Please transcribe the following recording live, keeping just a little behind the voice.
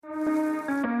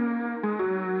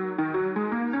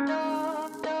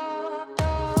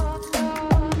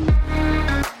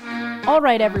All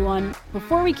right, everyone.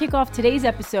 Before we kick off today's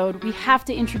episode, we have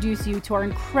to introduce you to our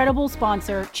incredible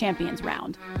sponsor, Champions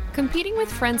Round. Competing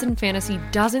with friends in fantasy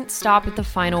doesn't stop at the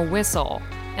final whistle.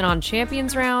 And on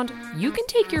Champions Round, you can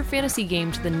take your fantasy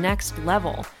game to the next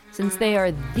level, since they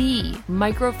are the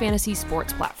micro fantasy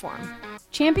sports platform.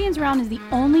 Champions Round is the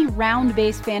only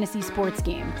round-based fantasy sports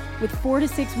game with 4 to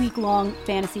 6 week long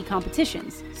fantasy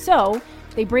competitions. So,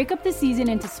 they break up the season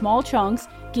into small chunks,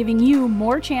 giving you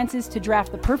more chances to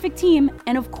draft the perfect team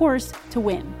and, of course, to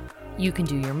win. You can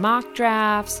do your mock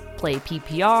drafts, play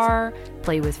PPR,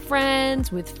 play with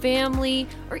friends, with family,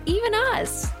 or even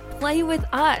us. Play with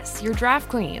us, your draft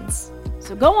queens.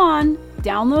 So go on,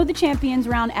 download the Champions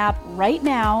Round app right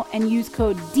now and use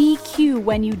code DQ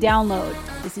when you download.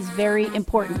 This is very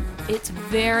important. It's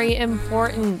very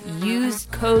important. Use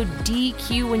code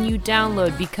DQ when you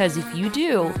download, because if you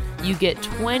do, you get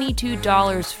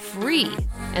 $22 free.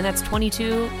 And that's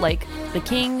 22 like the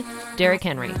King, Derrick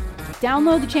Henry.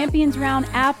 Download the Champions Round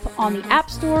app on the App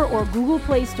Store or Google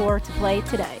Play Store to play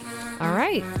today. All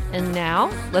right, and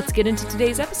now let's get into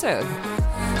today's episode.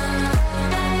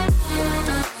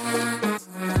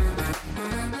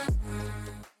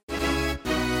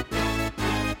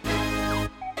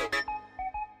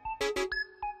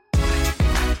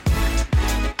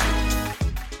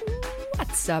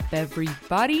 What's up,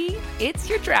 everybody? It's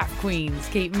your draft queens,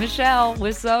 Kate and Michelle,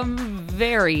 with some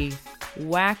very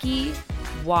wacky,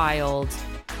 wild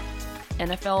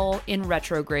NFL in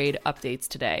retrograde updates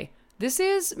today. This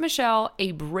is, Michelle,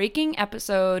 a breaking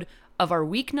episode of our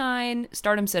Week 9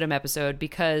 Stardom Situm episode,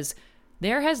 because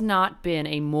there has not been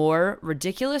a more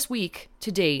ridiculous week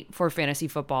to date for fantasy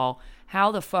football.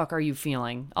 How the fuck are you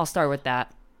feeling? I'll start with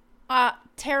that.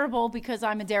 Terrible, because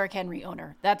I'm a Derrick Henry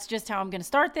owner. That's just how I'm going to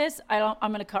start this. I'm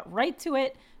going to cut right to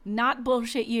it, not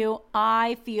bullshit you.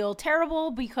 I feel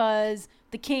terrible because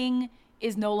the King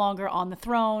is no longer on the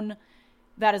throne.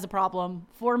 That is a problem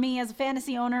for me as a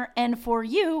fantasy owner and for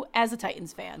you as a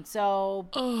Titans fan. So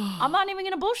I'm not even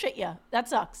going to bullshit you. That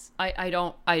sucks. I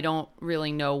don't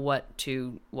really know what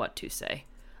to say.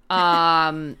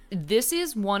 This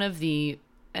is one of the,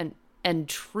 and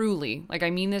truly, like,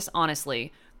 I mean this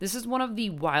honestly, this is one of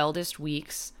the wildest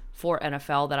weeks for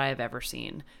NFL that I have ever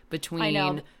seen.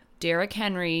 Between Derrick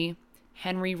Henry,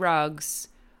 Henry Ruggs,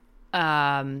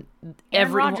 Aaron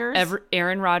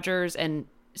Rodgers, and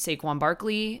Saquon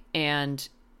Barkley, and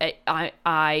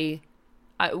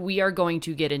we are going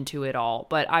to get into it all.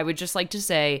 But I would just like to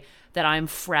say that I'm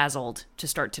frazzled to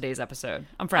start today's episode.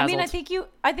 I'm frazzled. I mean,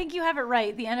 I think you have it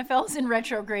right. The NFL is in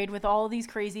retrograde with all of these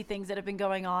crazy things that have been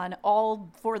going on, all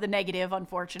for the negative,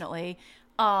 unfortunately.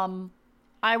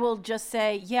 I will just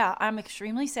say, yeah, I'm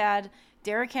extremely sad.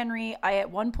 Derrick Henry, at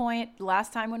one point,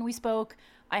 last time when we spoke,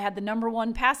 I had the number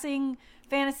one passing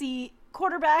fantasy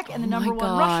quarterback and the number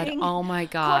one rushing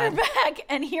quarterback.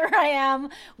 And here I am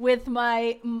with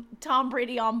my Tom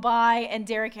Brady on bye and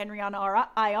Derrick Henry on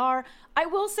IR. I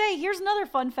will say, here's another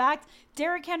fun fact.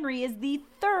 Derrick Henry is the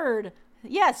third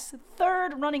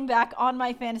running back on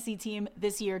my fantasy team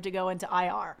this year to go into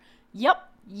IR. Yep.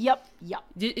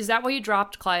 Is that why you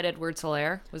dropped Clyde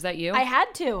Edwards-Helaire? Was that you? I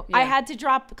had to. Yeah. I had to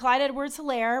drop Clyde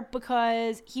Edwards-Helaire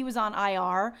because he was on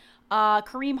IR.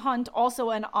 Kareem Hunt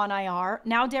also on IR.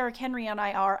 Now Derrick Henry on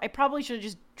IR. I probably should have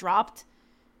just dropped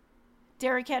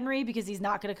Derrick Henry because he's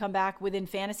not going to come back within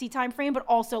fantasy time frame, but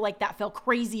also, like, that felt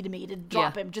crazy to me to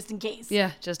drop him just in case.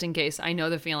 Yeah, just in case. I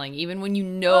know the feeling. Even when you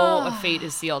know a fate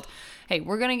is sealed. Hey,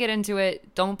 we're going to get into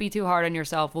it. Don't be too hard on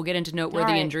yourself. We'll get into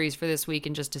noteworthy injuries for this week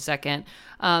in just a second.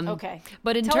 Okay.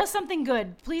 But tell us something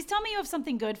good. Please tell me you have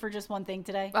something good for just one thing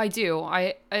today. I do.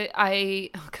 Oh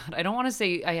God, I don't want to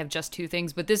say I have just two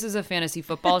things, but this is a fantasy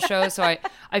football show. So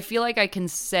I feel like I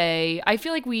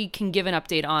feel like we can give an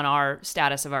update on our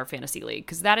status of our fantasy league,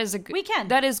 because that is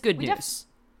that is good news.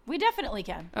 We definitely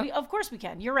can. Of course we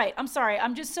can. You're right. I'm sorry.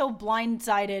 I'm just so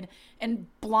blindsided and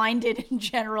blinded in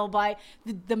general by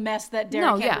the mess that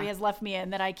Derrick Henry has left me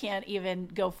in that I can't even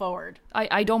go forward.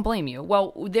 I don't blame you.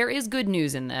 Well, there is good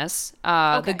news in this.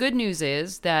 The good news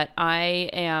is that I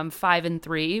am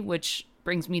 5-3, which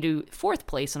brings me to 4th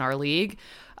place in our league.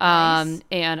 Nice.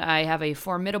 And I have a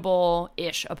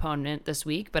formidable-ish opponent this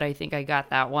week, but I think I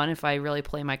got that one if I really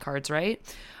play my cards right.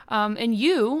 And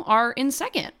you are in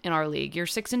 2nd in our league. You're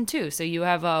 6-2, so you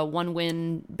have a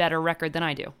 1-win better record than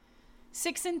I do.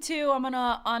 6-2. I'm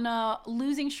on a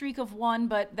losing streak of 1,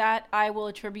 but that I will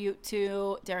attribute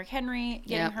to Derrick Henry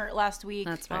getting hurt last week.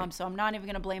 That's right. So I'm not even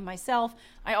going to blame myself.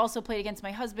 I also played against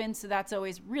my husband, so that's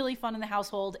always really fun in the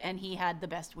household, and he had the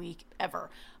best week ever.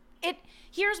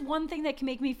 Here's one thing that can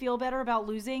make me feel better about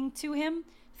losing to him.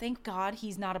 thank God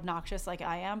he's not obnoxious like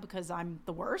I am, because I'm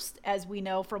the worst, as we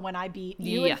know from when I beat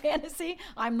you Yeah. in fantasy.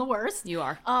 I'm the worst. You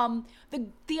are.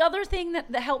 The other thing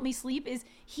that helped me sleep is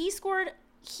he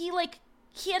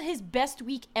had his best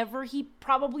week ever. He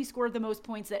probably scored the most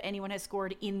points that anyone has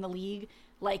scored in the league.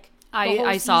 Like,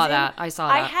 I saw that. I saw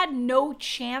that. I had no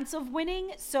chance of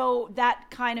winning, so that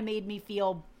kind of made me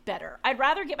feel better. I'd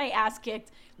rather get my ass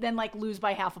kicked than like lose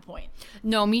by half a point.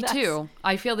 No, me too.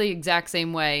 I feel the exact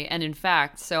same way. And in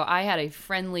fact, so I had a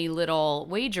friendly little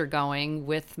wager going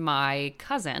with my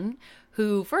cousin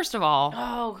who, first of all,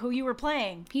 Oh, who you were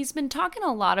playing? he's been talking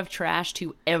a lot of trash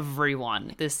to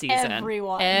everyone this season.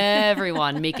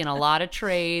 Everyone. Making a lot of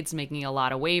trades, making a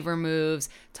lot of waiver moves,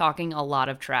 talking a lot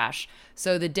of trash.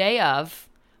 So the day of,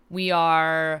 we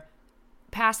are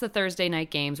past the Thursday night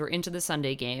games, we're into the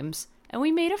Sunday games, and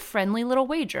we made a friendly little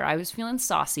wager. I was feeling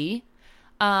saucy.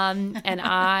 And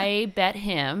I bet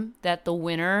him that the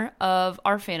winner of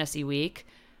our fantasy week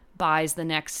buys the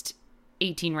next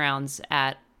 18 rounds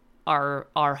at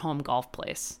our home golf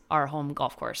place, our home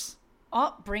golf course.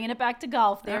 Oh, bringing it back to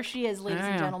golf. There she is, ladies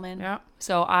and gentlemen. Yeah.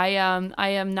 So I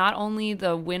am not only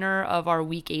the winner of our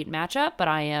week 8 matchup, but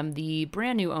I am the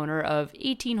brand new owner of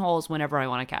 18 holes whenever I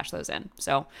want to cash those in.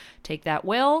 So take that,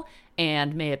 Will,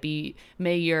 and may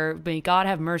God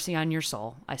have mercy on your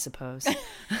soul, I suppose. To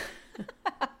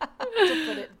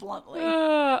put it bluntly.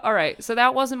 All right. So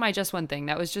that wasn't my just one thing.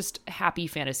 That was just happy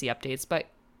fantasy updates. But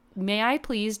may I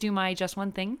please do my just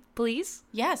one thing, please?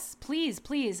 Yes, please.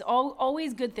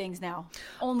 Always good things now.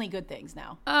 Only good things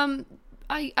now.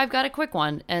 I've got a quick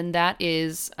one, and that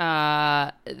is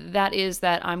that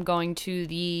I'm going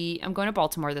to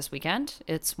Baltimore this weekend.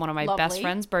 It's one of my best Lovely.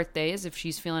 friend's birthdays, if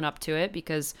she's feeling up to it,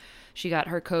 because she got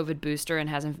her COVID booster and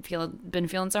hasn't been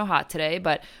feeling so hot today.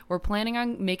 But we're planning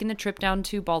on making the trip down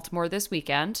to Baltimore this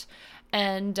weekend,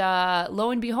 and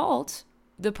lo and behold,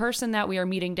 the person that we are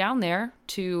meeting down there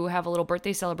to have a little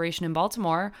birthday celebration in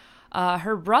Baltimore,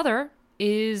 her brother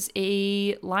is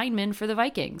a lineman for the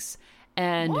Vikings.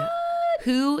 And What?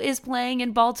 who is playing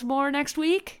in Baltimore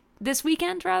this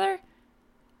weekend, rather?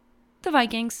 The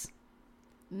Vikings.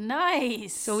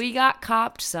 Nice. So we got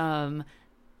copped some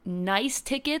nice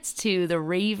tickets to the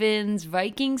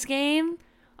Ravens-Vikings game.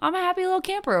 I'm a happy little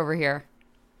camper over here.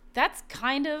 That's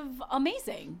kind of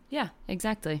amazing. Yeah,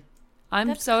 exactly. I'm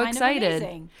That's so kind of excited.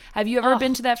 amazing. Have you ever Ugh.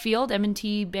 been to that field,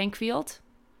 M&T Bank Field?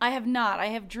 I have not. I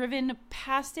have driven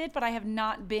past it, but I have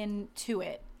not been to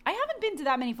it. I haven't been to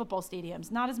that many football stadiums.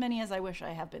 Not as many as I wish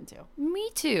I have been to. Me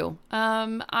too.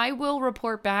 I will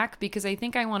report back because I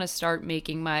think I want to start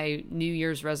making my New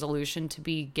Year's resolution to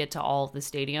get to all of the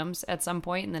stadiums at some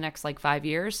point in the next 5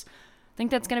 years. I think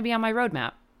that's going to be on my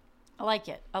roadmap. I like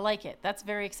it. That's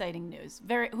very exciting news.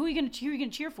 Who are you going to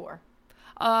cheer for?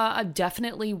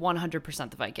 Definitely 100%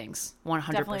 the Vikings.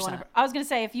 100%. Definitely I was going to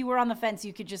say, if you were on the fence,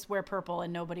 you could just wear purple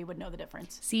and nobody would know the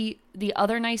difference. See, the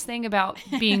other nice thing about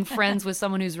being friends with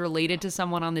someone who's related to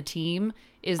someone on the team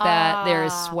is that there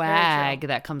is swag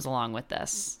that comes along with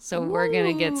this. So we're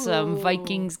going to get some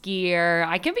Vikings gear.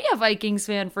 I can be a Vikings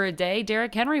fan for a day.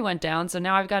 Derrick Henry went down, so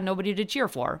now I've got nobody to cheer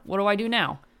for. What do I do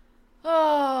now?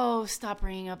 Oh, stop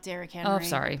bringing up Derrick Henry. Oh,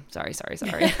 sorry.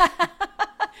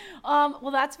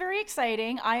 Well, that's very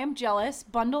exciting. I am jealous.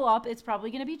 Bundle up. It's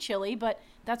probably going to be chilly, but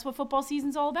that's what football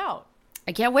season's all about.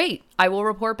 I can't wait. I will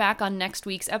report back on next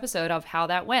week's episode of how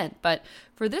that went. But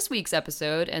for this week's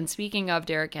episode, and speaking of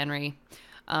Derrick Henry,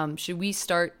 should we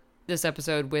start this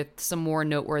episode with some more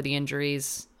noteworthy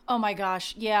injuries? Oh my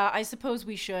gosh. Yeah, I suppose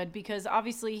we should, because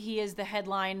obviously he is the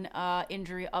headline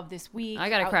injury of this week. I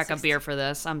got to crack a beer for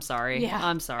this. I'm sorry. Yeah.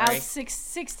 I'm sorry. Out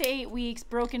 6 to 8 weeks,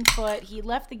 broken foot. He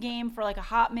left the game for a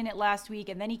hot minute last week,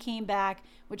 and then he came back,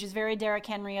 which is very Derrick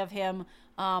Henry of him.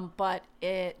 But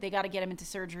they got to get him into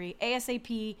surgery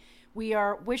ASAP. We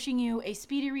are wishing you a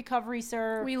speedy recovery,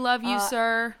 sir. We love you,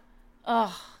 sir.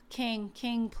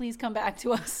 King, please come back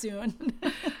to us soon.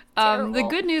 The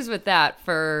good news with that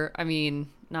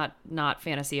not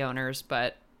fantasy owners,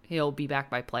 but he'll be back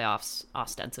by playoffs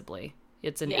ostensibly.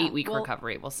 It's an 8-week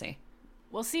recovery. We'll see.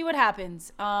 We'll see what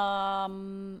happens.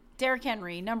 Derrick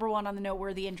Henry, number 1 on the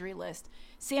noteworthy injury list.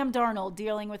 Sam Darnold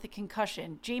dealing with a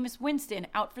concussion. Jameis Winston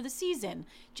out for the season.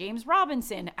 James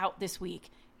Robinson out this week.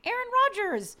 Aaron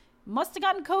Rodgers must have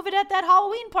gotten COVID at that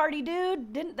Halloween party,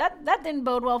 dude. That didn't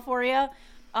bode well for you.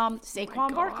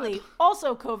 Saquon Barkley,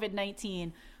 also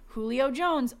COVID-19. Julio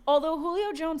Jones, although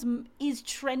Julio Jones is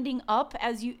trending up,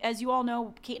 as you all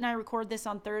know, Kate and I record this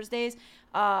on Thursdays.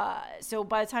 So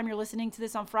by the time you're listening to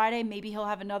this on Friday, maybe he'll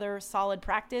have another solid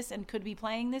practice and could be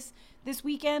playing this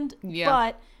weekend. Yeah.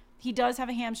 But he does have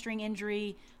a hamstring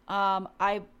injury.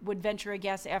 I would venture a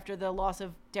guess after the loss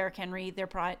of Derrick Henry, they're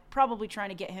probably trying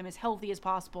to get him as healthy as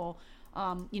possible,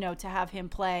 to have him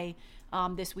play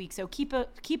this week. So keep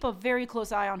a very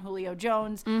close eye on Julio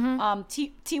Jones.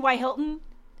 T.Y. Hilton,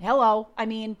 hello. I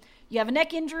mean, you have a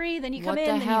neck injury, then you come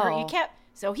in, then you hurt your cap.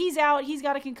 So he's out. He's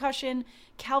got a concussion.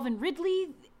 Calvin Ridley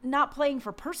not playing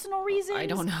for personal reasons. I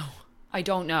don't know. I'm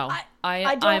don't at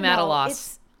a know.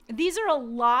 loss. These are a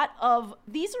lot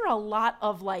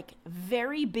of like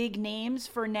very big names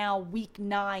for now week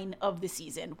 9 of the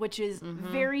season, which is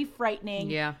very frightening.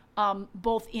 Yeah.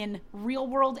 Both in real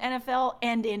world NFL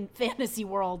and in fantasy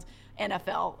world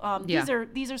NFL.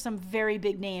 These are some very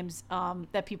big names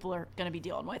that people are going to be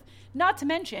dealing with. Not to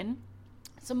mention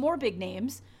some more big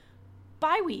names.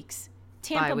 Bye weeks.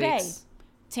 Tampa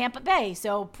Bay.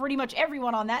 So pretty much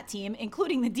everyone on that team,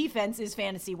 including the defense, is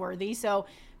fantasy worthy. So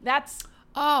that's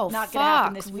not going to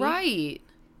happen this week. Right.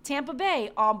 Tampa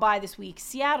Bay on bye this week.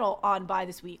 Seattle on bye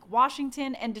this week.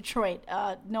 Washington and Detroit.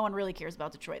 No one really cares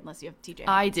about Detroit unless you have TJ Hawkinson.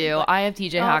 I do. I have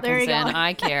TJ Hawkinson.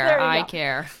 I care. I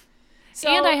care. So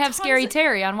and I have Scary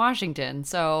Terry on Washington.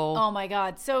 So. Oh my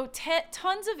God. So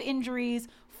tons of injuries.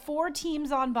 4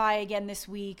 teams on bye again this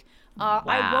week. Wow.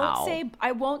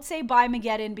 I won't say bye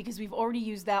Mageddon because we've already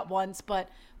used that once, but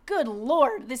good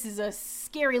Lord, this is a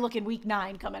scary looking week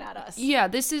 9 coming at us. Yeah,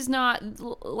 this is not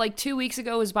like 2 weeks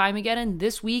ago was bye Mageddon.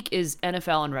 This week is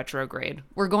NFL in retrograde.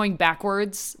 We're going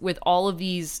backwards with all of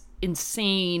these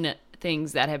insane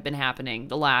things that have been happening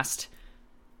the last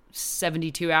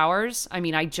 72 hours. I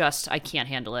mean, I can't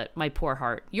handle it. My poor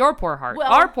heart. Your poor heart.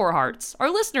 Well, our poor hearts. Our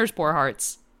listeners' poor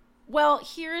hearts. Well,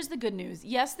 here's the good news.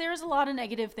 Yes, there's a lot of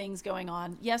negative things going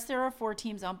on. Yes, there are 4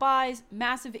 teams on byes,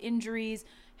 massive injuries.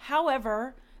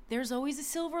 However, there's always a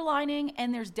silver lining,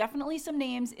 and there's definitely some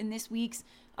names in this week's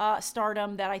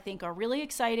stardom that I think are really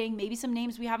exciting. Maybe some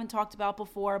names we haven't talked about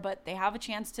before, but they have a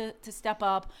chance to step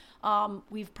up.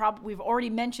 We've already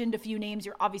mentioned a few names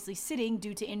you're obviously sitting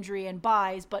due to injury and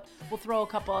byes, but we'll throw a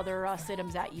couple other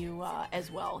sit-ems at you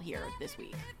as well here this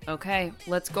week. Okay,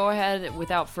 let's go ahead.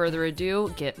 Without further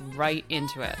ado, get right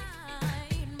into it.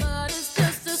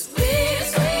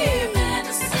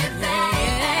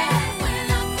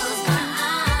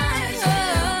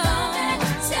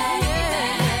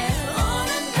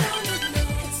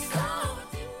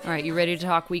 All right, you ready to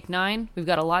talk week 9? We've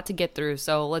got a lot to get through,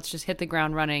 so let's just hit the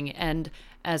ground running. And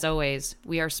as always,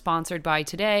 we are sponsored by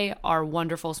today, our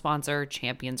wonderful sponsor,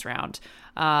 Champions Round.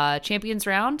 Champions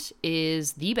Round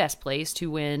is the best place to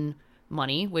win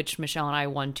money, which Michelle and I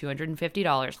won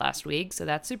 $250 last week, so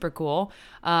that's super cool.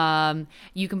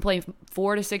 You can play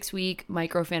 4 to 6 week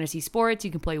micro fantasy sports.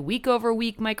 You can play week over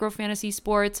week micro fantasy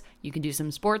sports. You can do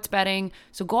some sports betting.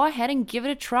 So go ahead and give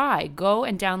it a try. Go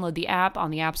and download the app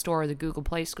on the App Store or the Google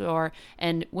Play Store.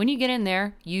 And when you get in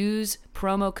there, use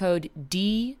promo code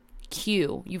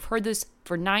DQ. You've heard this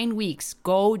for 9 weeks.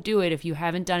 Go do it if you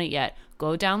haven't done it yet.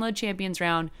 Go download Champions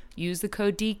Round, use the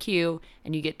code DQ,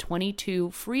 and you get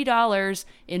 $22 free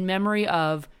in memory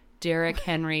of Derrick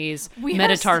Henry's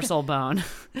metatarsal bone.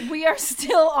 We are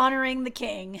still honoring the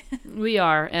king. We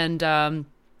are. And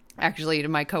actually, to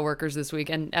my coworkers this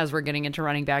week, and as we're getting into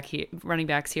running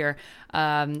backs here,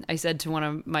 I said to one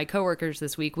of my coworkers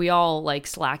this week, we all like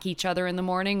Slack each other in the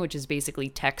morning, which is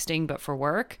basically texting, but for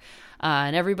work.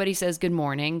 And everybody says good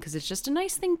morning because it's just a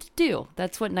nice thing to do.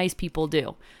 That's what nice people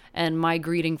do. And my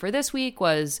greeting for this week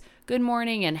was good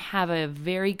morning and have a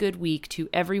very good week to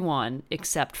everyone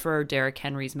except for Derrick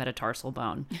Henry's metatarsal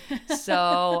bone.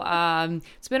 So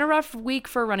it's been a rough week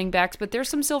for running backs, but there's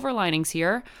some silver linings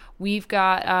here. We've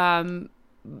got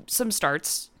some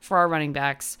starts for our running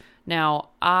backs. Now,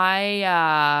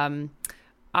 I'm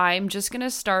just going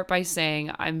to start by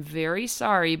saying I'm very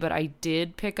sorry, but I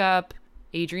did pick up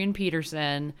Adrian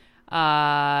Peterson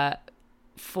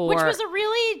which was a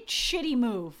really shitty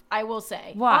move, I will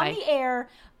say. Why? On the air,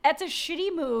 that's a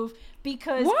shitty move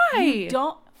because Why? You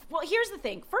don't... Well, here's the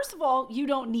thing. First of all, you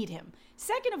don't need him.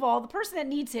 Second of all, the person that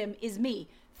needs him is me.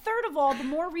 Third of all, the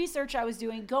more research I was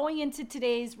doing going into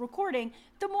today's recording,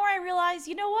 the more I realized,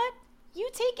 you know what? You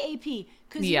take AP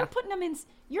because you're putting him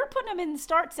in the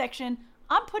start section.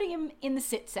 I'm putting him in the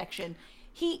sit section.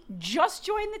 He just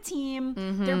joined the team.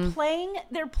 Mm-hmm.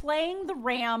 They're playing the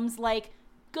Rams. Like,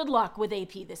 good luck with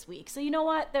AP this week. So you know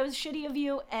what? That was shitty of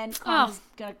you, and Connor's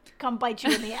gonna come bite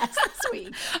you in the ass this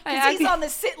week because he's on the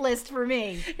sit list for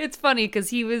me. It's funny because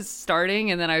he was starting,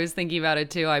 and then I was thinking about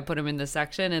it too. I put him in the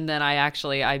section, and then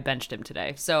I benched him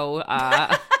today. So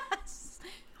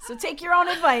So take your own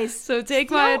advice. So take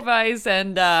my advice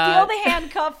and steal the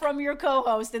handcuff from your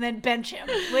co-host and then bench him.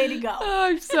 Way to go.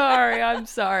 I'm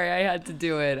sorry. I had to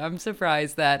do it. I'm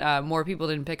surprised that more people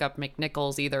didn't pick up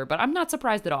McNichols either, but I'm not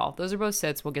surprised at all. Those are both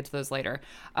sits. We'll get to those later.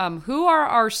 Who are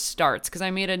our starts? Because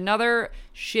I made another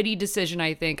shitty decision,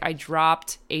 I think. I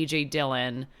dropped A.J.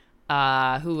 Dillon,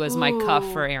 who was my cuff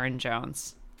for Aaron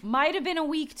Jones. Might have been a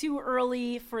week too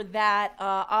early for that.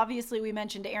 Obviously, we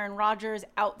mentioned Aaron Rodgers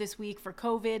out this week for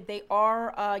COVID. They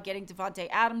are getting Devontae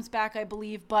Adams back, I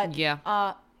believe, but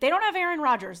they don't have Aaron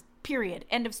Rodgers, period.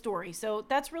 End of story. So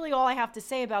that's really all I have to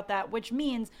say about that, which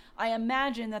means I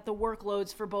imagine that the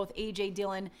workloads for both A.J.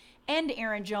 Dillon and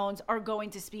Aaron Jones are going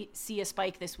to see a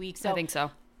spike this week. So I think so.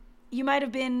 You might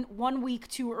have been 1 week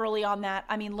too early on that.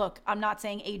 I mean, look, I'm not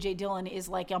saying A.J. Dillon is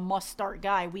like a must-start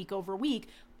guy week over week.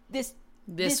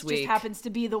 This week just happens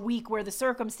to be the week where the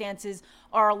circumstances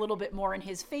are a little bit more in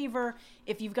his favor.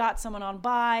 If you've got someone on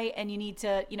bye and you need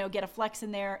to, get a flex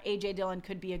in there, A.J. Dillon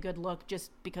could be a good look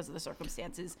just because of the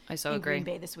circumstances in Green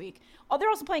Bay this week. Oh, they're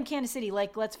also playing Kansas City.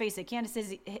 Like, let's face it,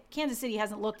 Kansas City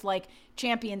hasn't looked like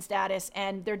champion status,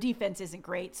 and their defense isn't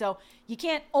great. So you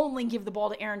can't only give the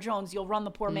ball to Aaron Jones. You'll run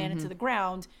the poor man into the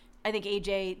ground. I think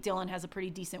A.J. Dillon has a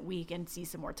pretty decent week and sees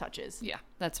some more touches. Yeah,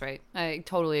 that's right. I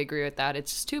totally agree with that.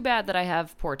 It's just too bad that I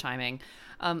have poor timing.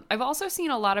 I've also seen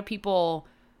a lot of people,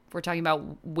 if we're talking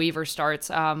about waiver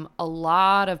starts, a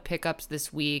lot of pickups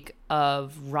this week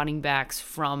of running backs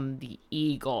from the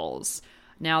Eagles.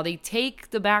 Now, they take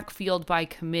the backfield by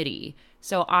committee,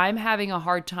 so I'm having a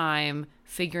hard time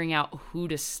figuring out who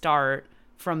to start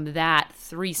from that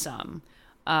threesome.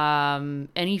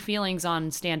 Any feelings on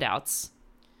standouts?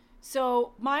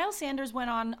 So Miles Sanders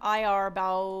went on IR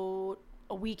about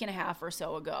a week and a half or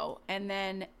so ago, and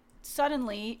then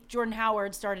suddenly Jordan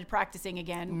Howard started practicing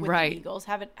again with the Eagles.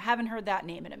 Haven't heard that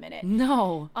name in a minute.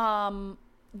 No.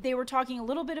 They were talking a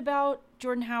little bit about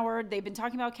Jordan Howard. They've been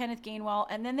talking about Kenneth Gainwell,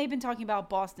 and then they've been talking about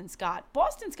Boston Scott.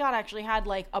 Boston Scott actually had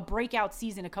like a breakout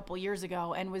season a couple years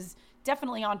ago and was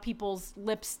definitely on people's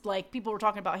lips. Like, people were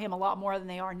talking about him a lot more than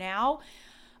they are now.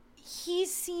 He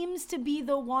seems to be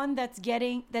the one that's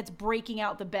breaking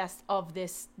out the best of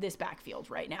this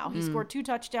backfield right now. He scored 2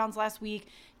 touchdowns last week,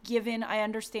 given I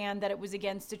understand that it was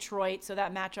against Detroit, so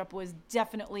that matchup was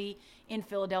definitely in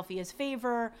Philadelphia's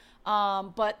favor.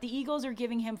 But the Eagles are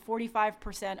giving him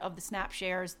 45% of the snap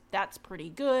shares. That's pretty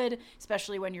good,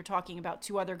 especially when you're talking about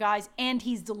 2 other guys, and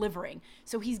he's delivering.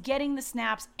 So he's getting the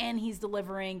snaps and he's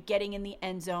delivering, getting in the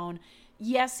end zone.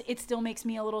 Yes, it still makes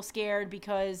me a little scared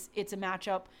because it's a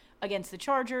matchup against the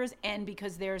Chargers and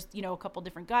because there's, a couple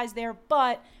different guys there.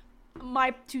 But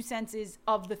my 2 cents is,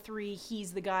 of the 3,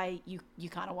 he's the guy you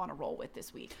kind of want to roll with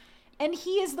this week. And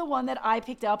he is the one that I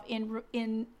picked up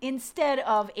in instead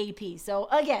of AP. So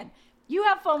again, you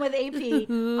have fun with AP.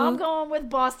 I'm going with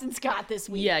Boston Scott this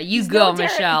week. Yeah, he's go,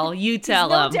 Michelle. You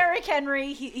tell him. He's no Derrick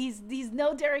Henry. He's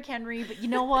no Derrick Henry, but you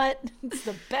know what? It's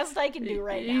the best I can do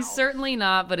right now. He's certainly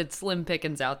not, but it's slim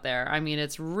pickings out there. I mean,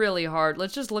 it's really hard.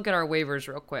 Let's just look at our waivers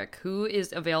real quick. Who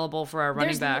is available for our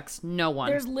running backs? No one.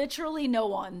 There's literally no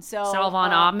one. So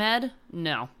Salvon Ahmed?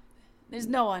 No. There's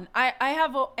no one. I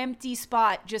have an empty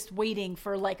spot just waiting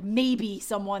for like maybe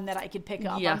someone that I could pick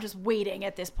up. Yeah. I'm just waiting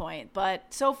at this point.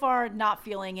 But so far, not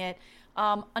feeling it.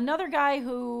 Another guy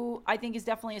who I think is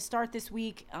definitely a start this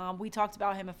week, we talked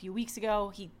about him a few weeks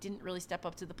ago. He didn't really step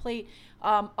up to the plate.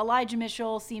 Elijah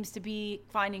Mitchell seems to be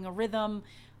finding a rhythm.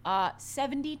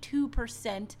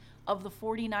 72% of the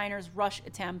 49ers rush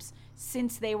attempts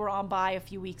since they were on bye a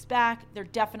few weeks back. They're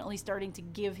definitely starting to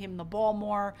give him the ball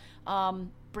more.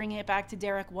 Bringing it back to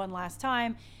Derek one last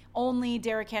time. Only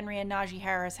Derrick Henry and Najee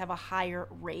Harris have a higher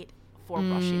rate for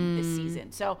rushing this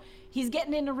season. So he's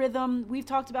getting in a rhythm. We've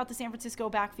talked about the San Francisco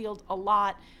backfield a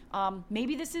lot.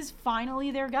 Maybe this is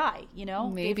finally their guy,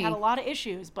 Maybe. They've had a lot of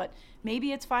issues, but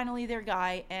maybe it's finally their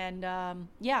guy. And,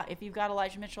 if you've got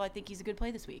Elijah Mitchell, I think he's a good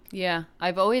play this week. Yeah,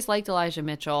 I've always liked Elijah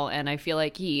Mitchell, and I feel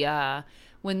like he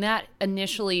when that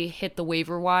initially hit the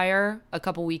waiver wire a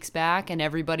couple weeks back and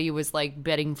everybody was like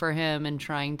betting for him and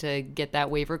trying to get that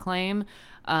waiver claim,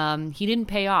 he didn't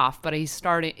pay off, but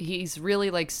he's really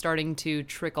like starting to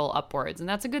trickle upwards. And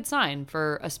that's a good sign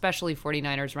for especially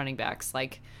 49ers running backs.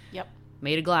 Like, yep.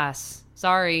 Made of glass.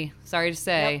 Sorry to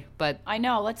say, but I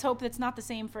know. Let's hope it's not the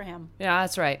same for him. Yeah,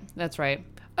 that's right.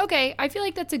 Okay, I feel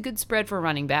like that's a good spread for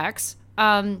running backs.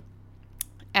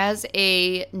 As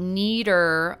a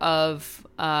needer of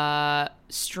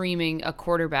streaming a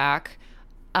quarterback,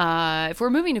 if we're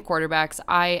moving to quarterbacks,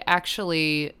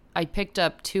 I picked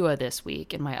up Tua this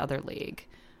week in my other league.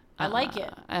 I like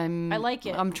it. I like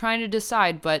it. I'm trying to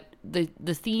decide, but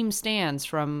the theme stands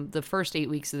from the first 8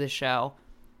 weeks of the show.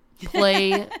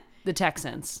 play the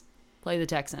Texans. Play the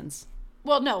Texans.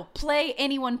 Well, no, play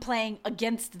anyone playing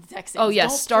against the Texans. Oh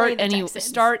yes, Don't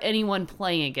start anyone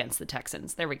playing against the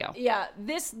Texans. There we go. Yeah,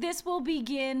 this will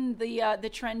begin the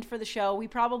trend for the show. We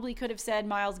probably could have said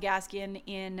Myles Gaskin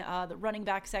in the running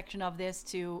back section of this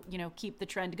to keep the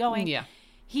trend going. Yeah,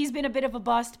 he's been a bit of a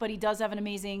bust, but he does have an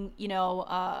amazing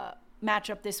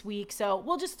matchup this week. So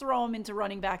we'll just throw him into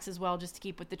running backs as well, just to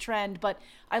keep with the trend. But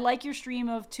I like your stream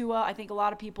of Tua. I think a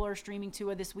lot of people are streaming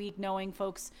Tua this week, knowing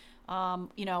folks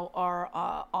are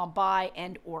on bye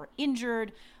and or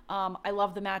injured. I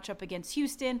love the matchup against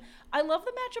Houston. I love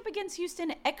the matchup against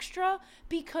Houston extra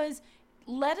because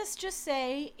let us just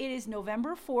say it is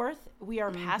November 4th. We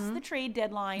are past the trade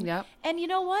deadline. Yep. And you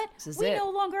know what? We no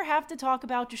longer have to talk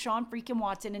about Deshaun freaking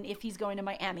Watson and if he's going to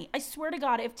Miami. I swear to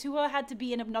God, if Tua had to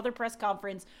be in another press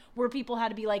conference where people had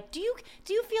to be like, do you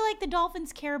feel like the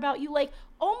Dolphins care about you? Like,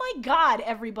 oh my God,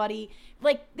 everybody.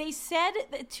 Like, they said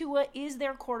that Tua is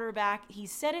their quarterback. He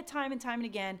said it time and time and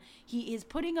again. He is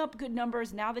putting up good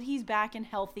numbers now that he's back and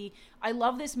healthy. I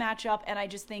love this matchup, and I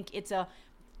just think it's a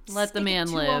let the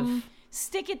man live.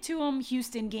 Stick it to him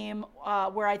Houston game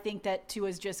where I think that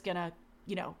Tua's just going to,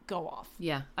 go off.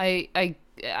 Yeah, I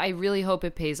really hope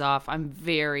it pays off. I'm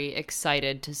very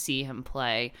excited to see him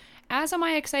play. As am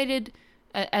I excited,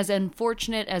 as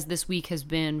unfortunate as this week has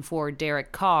been for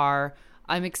Derek Carr,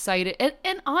 I'm excited.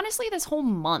 And honestly, this whole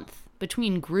month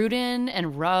between Gruden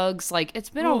and Ruggs, like it's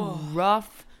been a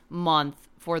rough month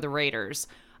for the Raiders.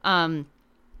 I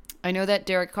know that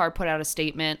Derek Carr put out a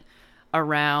statement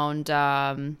around...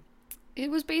 it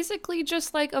was basically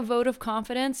just like a vote of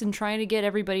confidence and trying to get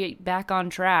everybody back on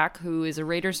track who is a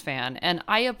Raiders fan. And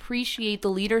I appreciate the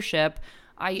leadership.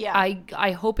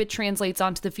 I hope it translates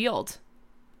onto the field.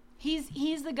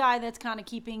 He's the guy that's kind of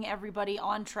keeping everybody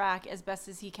on track as best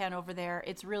as he can over there.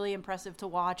 It's really impressive to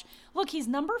watch. Look, he's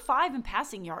number 5 in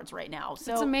passing yards right now.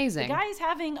 So it's amazing. The guy is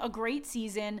having a great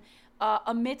season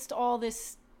amidst all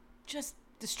this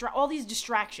all these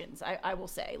distractions, I will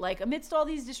say. Like, amidst all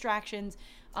these distractions,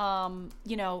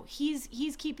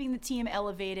 he's keeping the team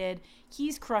elevated.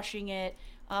 He's crushing it.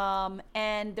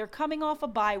 And they're coming off a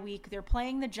bye week. They're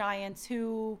playing the Giants,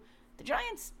 who the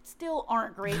Giants still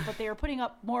aren't great, but they are putting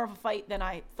up more of a fight than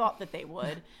I thought that they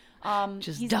would.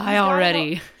 Just die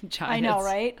already, Giants. I know,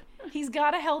 right? He's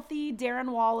got a healthy Darren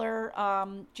Waller.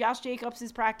 Josh Jacobs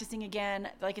is practicing again.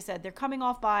 Like I said, they're coming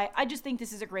off bye. I just think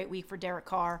this is a great week for Derek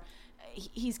Carr.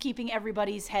 He's keeping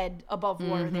everybody's head above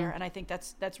water there, and I think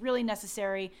that's really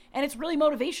necessary, and it's really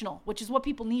motivational, which is what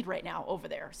people need right now over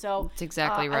there. So that's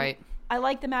exactly right. I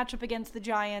like the matchup against the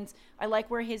Giants. I like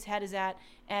where his head is at,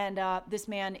 and this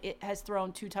man has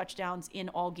thrown 2 touchdowns in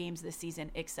all games this season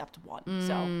except one.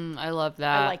 So I love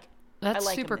that. That's I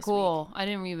like super cool. Week. I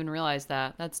didn't even realize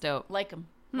that. That's dope. Like him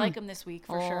this week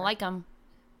for sure. Like him.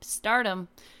 Start him.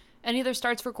 Any other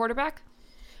starts for quarterback?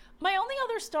 My only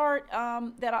other start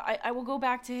that I will go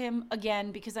back to him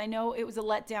again because I know it was a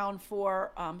letdown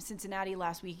for Cincinnati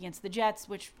last week against the Jets,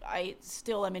 which I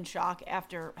still am in shock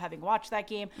after having watched that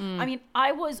game. I mean,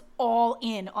 I was all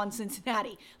in on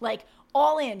Cincinnati, like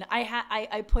all in. I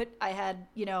had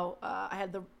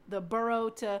the Burrow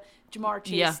to Jamar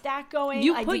Chase stack going.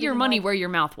 You put your money where your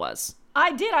mouth was.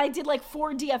 I did. I did like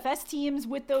 4 DFS teams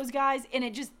with those guys, and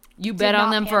it just. You bet on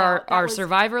them for our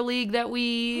Survivor League that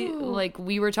we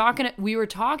were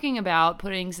talking about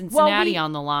putting Cincinnati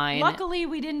on the line. Luckily,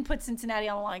 we didn't put Cincinnati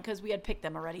on the line because we had picked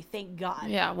them already. Thank God.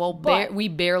 Yeah, well, we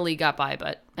barely got by,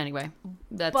 but anyway,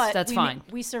 that's fine.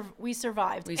 We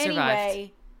survived.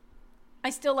 Anyway, I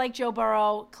still like Joe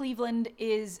Burrow. Cleveland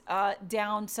is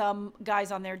down some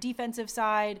guys on their defensive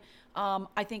side.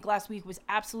 I think last week was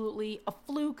absolutely a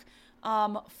fluke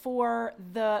for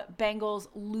the Bengals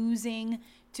losing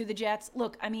to the Jets.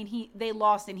 Look, I mean, they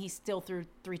lost and he still threw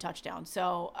 3 touchdowns.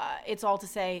 So it's all to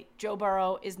say Joe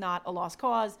Burrow is not a lost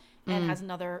cause and has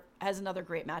another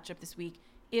great matchup this week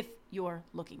if you're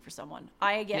looking for someone.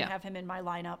 I again have him in my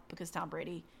lineup because Tom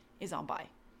Brady is on bye.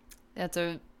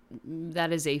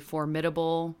 That is a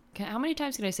formidable. How many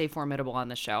times can I say formidable on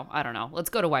this show? I don't know. Let's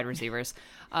go to wide receivers.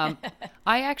 I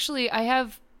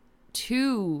have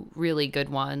 2 really good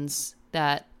ones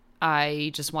that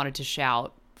I just wanted to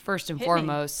shout. First and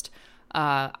foremost,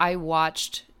 I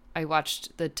watched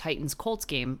the Titans-Colts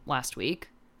game last week.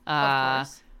 Of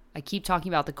course. I keep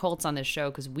talking about the Colts on this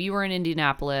show because we were in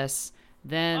Indianapolis.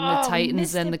 Then the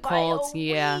Titans and the Colts.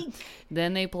 Yeah.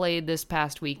 Then they played this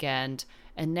past weekend.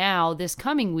 And now this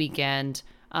coming weekend,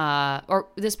 or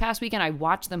this past weekend, I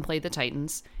watched them play the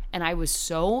Titans. And I was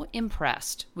so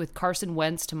impressed with Carson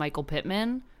Wentz to Michael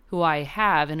Pittman, who I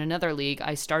have in another league.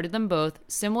 I started them both.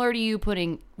 Similar to you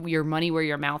putting your money where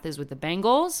your mouth is with the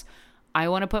Bengals, I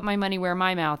want to put my money where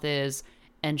my mouth is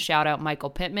and shout out Michael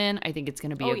Pittman. I think it's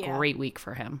going to be great week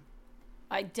for him.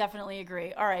 I definitely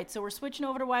agree. All right, so we're switching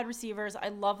over to wide receivers. I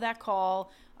love that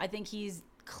call. I think he's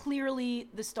clearly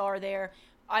the star there.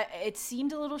 It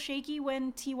seemed a little shaky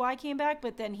when T.Y. came back,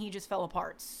 but then he just fell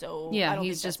apart. So yeah, I don't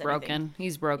he's think just broken. Anything.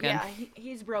 He's broken. Yeah,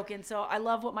 he's broken. So I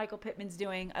love what Michael Pittman's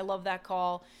doing. I love that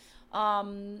call.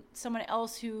 Someone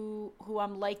else who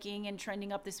I'm liking and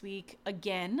trending up this week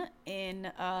again in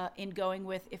going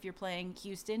with, if you're playing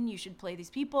Houston, you should play these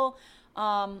people.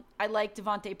 I like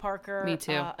Devontae Parker. Me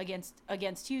too.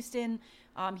 Against Houston.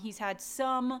 He's had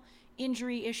some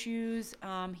injury issues.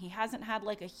 He hasn't had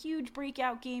like a huge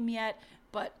breakout game yet,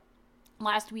 but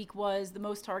last week was the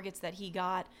most targets that he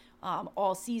got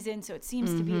all season. So it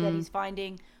seems to be that he's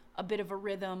finding a bit of a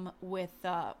rhythm with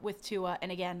Tua. And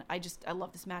again, I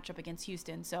love this matchup against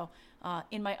Houston. So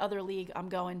in my other league, I'm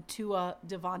going Tua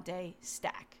Devontae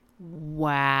stack.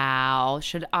 Wow.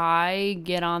 Should I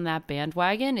get on that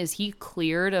bandwagon? Is he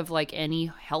cleared of like any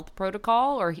health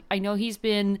protocol? Or I know he's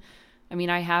been,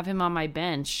 I have him on my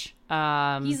bench.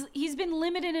 He's been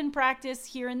limited in practice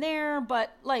here and there,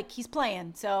 but like he's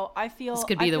playing. So I feel this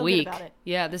could be the week. About it.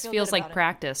 Yeah, this feels like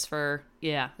practice for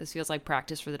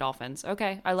the Dolphins.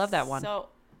 Okay, I love that one. So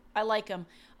I like him.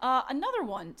 Another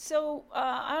one. So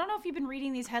I don't know if you've been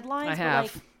reading these headlines. I have.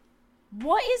 But, like,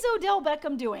 what is Odell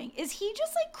Beckham doing? Is he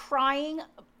just like crying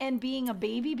and being a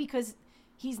baby because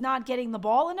he's not getting the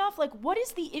ball enough? Like, what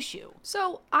is the issue?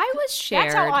 So I was shared.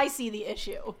 That's how I see the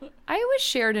issue. I was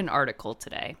shared an article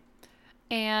today.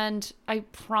 And I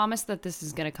promise that this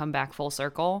is going to come back full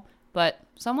circle, but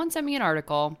someone sent me an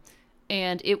article,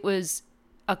 and it was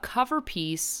a cover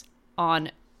piece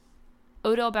on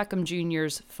Odell Beckham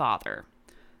Jr.'s father,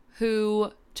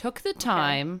 who took the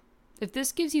time, if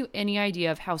this gives you any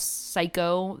idea of how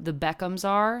psycho the Beckhams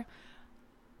are,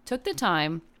 took the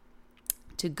time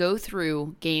to go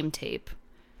through game tape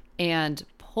and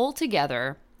pull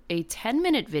together a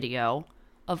 10-minute video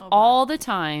of all the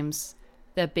times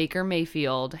that Baker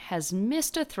Mayfield has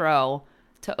missed a throw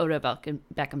to Odell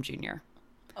Beckham Jr.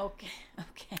 Okay. I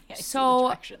see the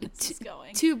direction this is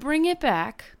going. To bring it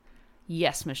back,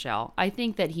 yes, Michelle, I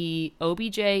think that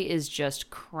OBJ is just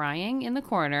crying in the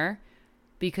corner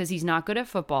because he's not good at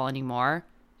football anymore,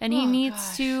 and he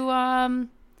needs to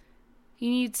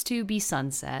be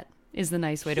sunset. Is the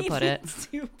nice way to put it.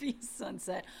 To be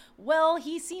sunset. Well,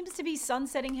 he seems to be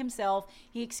sunsetting himself.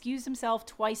 He excused himself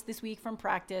twice this week from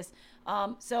practice.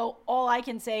 So all I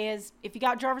can say is, if you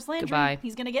got Jarvis Landry, goodbye.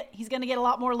 he's gonna get a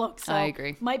lot more looks. So I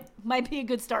agree. Might be a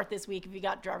good start this week if you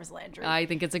got Jarvis Landry. I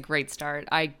think it's a great start.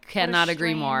 I cannot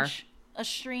agree more. A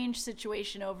strange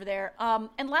situation over there.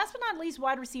 And last but not least,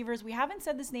 wide receivers. We haven't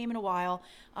said this name in a while.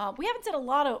 We haven't said a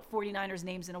lot of 49ers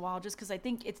names in a while, just because I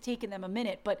think it's taken them a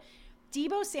minute. But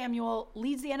Deebo Samuel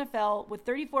leads the NFL with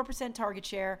 34% target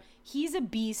share. He's a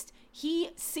beast. He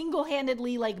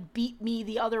single-handedly beat me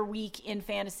the other week in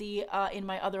fantasy in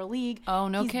my other league. Oh,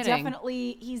 no kidding.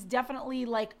 He's definitely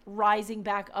rising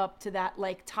back up to that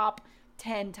top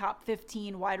 10, top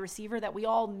 15 wide receiver that we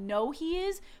all know he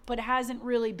is, but hasn't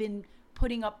really been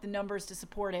putting up the numbers to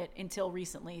support it until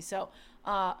recently. So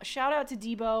shout out to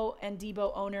Deebo and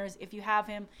Deebo owners. If you have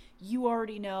him, you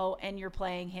already know and you're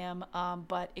playing him.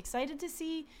 But excited to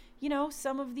see,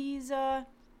 some of these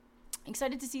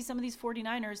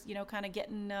 49ers, kind of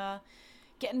getting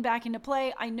back into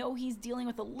play. I know he's dealing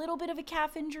with a little bit of a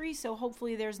calf injury, so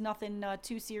hopefully there's nothing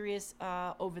too serious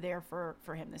over there for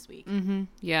him this week. Mm-hmm.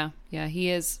 Yeah,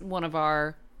 he is one of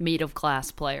our made of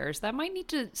glass players. That might need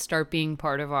to start being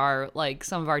part of our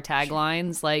some of our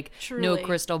taglines, Truly. No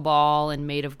crystal ball and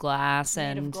made of glass.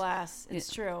 Made of glass.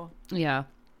 It's true. Yeah,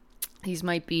 these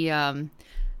might be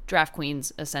Draft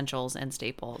Queens essentials and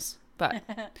staples, but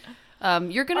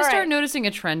you're gonna start noticing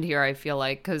a trend here, I feel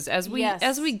like, because as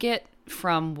we get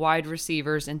from wide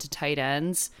receivers into tight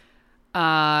ends,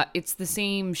 it's the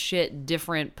same shit,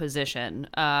 different position.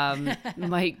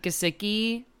 Mike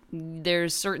Gesicki,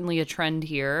 there's certainly a trend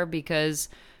here because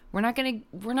we're not gonna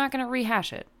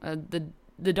rehash it.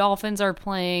 The Dolphins are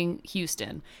playing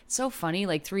Houston. It's so funny.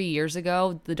 3 years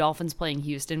ago, the Dolphins playing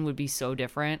Houston would be so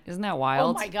different. Isn't that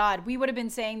wild? Oh my God, we would have been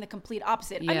saying the complete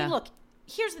opposite. Yeah. I mean, look,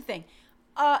 here's the thing.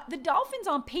 The Dolphins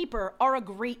on paper are a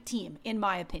great team, in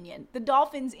my opinion. The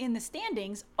Dolphins in the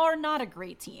standings are not a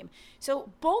great team.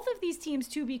 So both of these teams,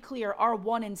 to be clear, are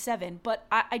 1-7. But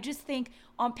I just think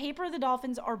on paper, the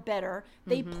Dolphins are better.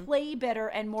 They play better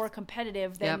and more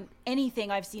competitive than anything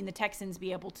I've seen the Texans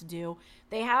be able to do.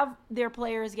 They have their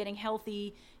players getting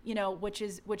healthy, which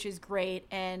is great.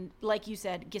 And like you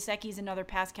said, Gesicki's another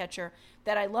pass catcher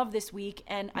that I love this week.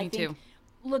 And I think,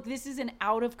 look, this is an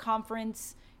out of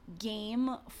conference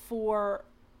game for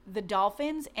the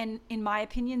Dolphins, and in my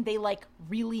opinion, they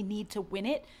really need to win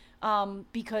it.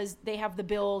 Because they have the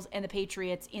Bills and the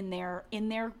Patriots in the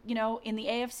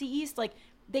AFC East.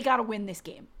 They got to win this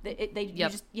game.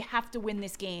 You have to win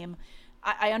this game.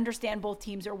 I understand both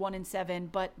teams are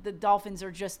 1-7, but the Dolphins are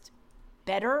just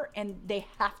better, and they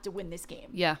have to win this game.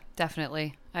 Yeah,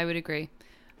 definitely. I would agree.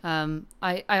 I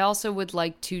also would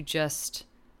like to just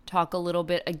talk a little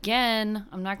bit again.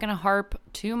 I'm not going to harp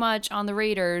too much on the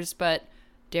Raiders, but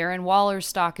Darren Waller's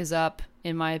stock is up,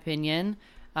 in my opinion.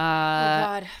 Oh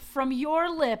God! From your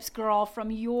lips, girl.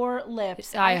 From your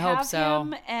lips. I hope so.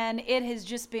 Him, and it has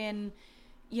just been,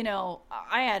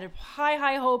 I had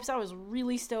high hopes. I was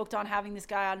really stoked on having this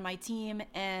guy on my team,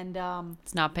 and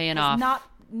it's not paying off.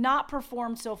 Not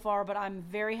performed so far, but I'm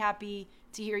very happy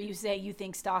to hear you say you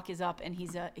think stock is up and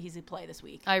he's a play this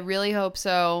week. I really hope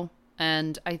so,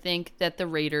 and I think that the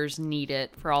Raiders need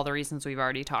it for all the reasons we've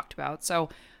already talked about. So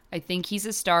I think he's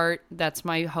a start. That's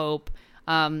my hope.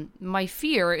 My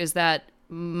fear is that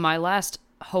my last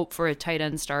hope for a tight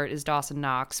end start is Dawson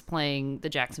Knox playing the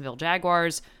Jacksonville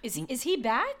Jaguars. Is he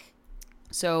back?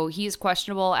 So he's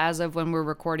questionable as of when we're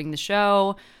recording the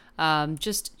show.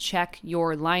 Just check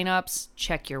your lineups,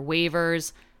 check your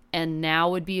waivers, and now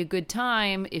would be a good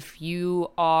time if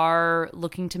you are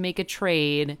looking to make a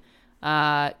trade.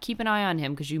 Keep an eye on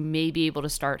him because you may be able to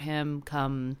start him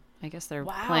come, I guess they're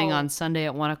playing on Sunday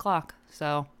at 1:00.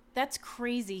 So that's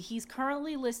crazy. He's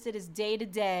currently listed as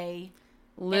day-to-day.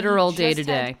 Literal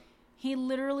day-to-day. He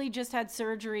literally just had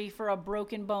surgery for a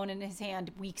broken bone in his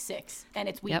hand week 6, and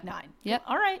it's week 9. Yep.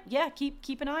 All right. Yeah,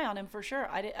 keep an eye on him for sure.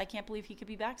 I can't believe he could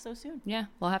be back so soon. Yeah,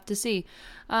 we'll have to see.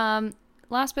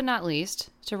 Last but not least,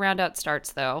 to round out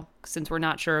starts, though, since we're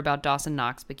not sure about Dawson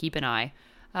Knox, but keep an eye.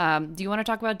 Do you want to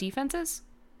talk about defenses?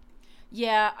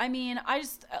 Yeah, I mean, I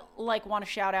just want to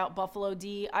shout out Buffalo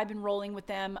D. I've been rolling with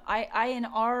them. I in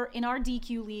our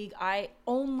DQ league, I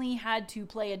only had to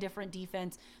play a different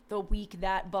defense the week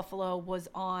that Buffalo was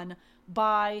on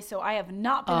bye, so I have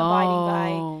not been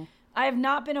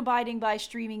abiding by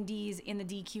streaming Ds in the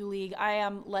DQ league. I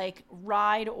am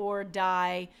ride or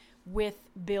die with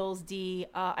Bills D.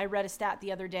 I read a stat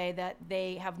the other day that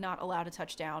they have not allowed a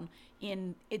touchdown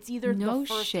in either the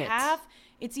first half.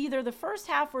 It's either the first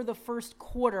half or the first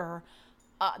quarter.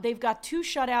 They've got 2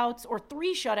 shutouts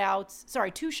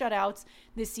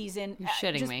this season. You're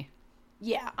shitting me.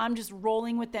 Yeah, I'm just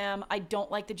rolling with them. I don't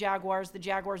like the Jaguars. The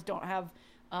Jaguars don't have,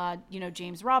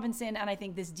 James Robinson, and I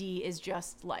think this D is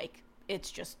just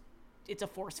it's a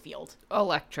force field.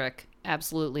 Electric.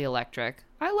 Absolutely electric.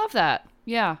 I love that.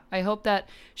 Yeah, I hope that...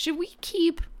 Should we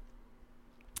keep...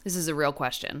 This is a real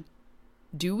question.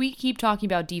 Do we keep talking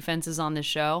about defenses on this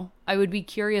show? I would be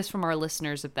curious from our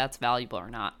listeners if that's valuable or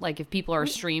not. If people are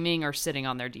streaming or sitting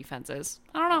on their defenses.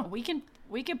 I don't know.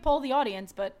 We can poll the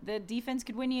audience, but the defense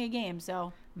could win you a game,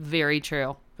 so. Very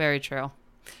true. Very true.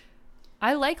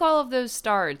 I like all of those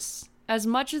starts. As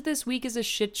much as this week is a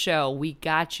shit show, we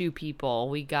got you, people.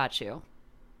 We got you.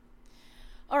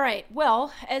 All right.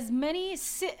 Well, as many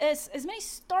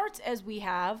starts as we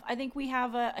have, I think we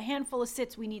have a handful of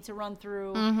sits we need to run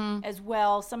through as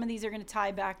well. Some of these are going to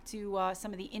tie back to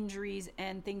some of the injuries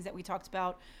and things that we talked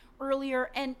about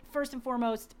earlier. And first and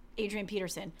foremost, Adrian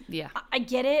Peterson. Yeah, I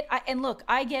get it.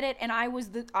 I get it. And I was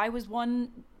one,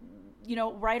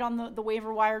 right on the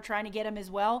waiver wire trying to get him as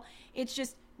well. It's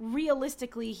just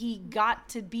realistically, he got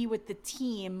to be with the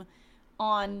team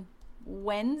on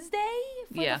Wednesday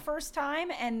for the first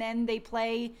time, and then they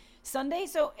play Sunday.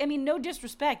 So, I mean, no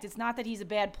disrespect. It's not that he's a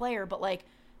bad player, but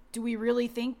do we really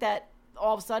think that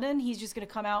all of a sudden he's just going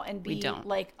to come out and be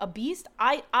a beast?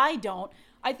 I don't.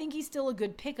 I think he's still a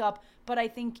good pickup, but I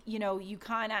think, you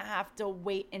kind of have to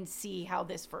wait and see how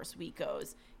this first week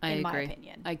goes, in my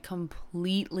opinion. I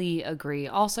completely agree.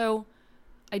 Also,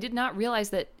 I did not realize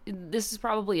that this is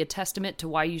probably a testament to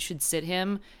why you should sit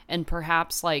him and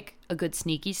perhaps a good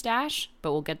sneaky stash,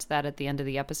 but we'll get to that at the end of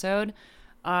the episode.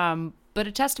 But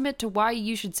a testament to why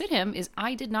you should sit him is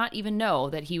I did not even know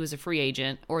that he was a free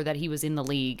agent or that he was in the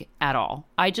league at all.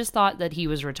 I just thought that he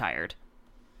was retired.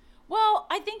 Well,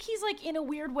 I think he's in a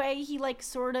weird way, he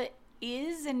sort of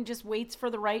is and just waits for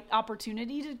the right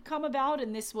opportunity to come about,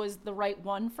 and this was the right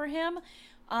one for him.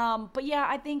 But yeah,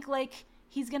 I think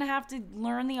he's going to have to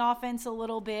learn the offense a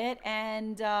little bit,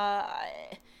 and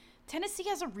Tennessee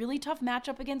has a really tough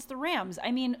matchup against the Rams.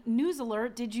 I mean, news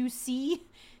alert, did you see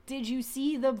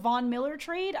the Von Miller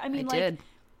trade? I mean, did.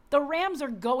 The Rams are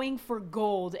going for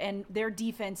gold and their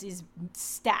defense is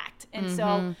stacked. And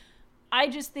so I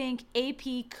just think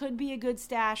AP could be a good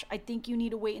stash. I think you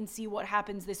need to wait and see what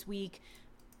happens this week.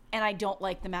 And I don't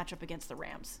like the matchup against the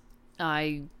Rams.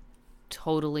 I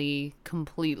totally,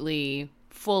 completely,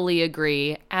 fully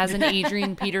agree. As an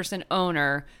Adrian Peterson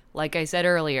owner, like I said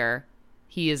earlier,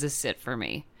 he is a sit for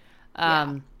me.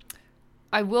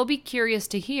 I will be curious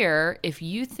to hear if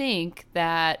you think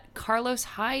that Carlos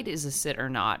Hyde is a sit or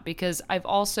not, because I've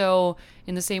also,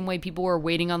 in the same way people were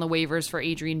waiting on the waivers for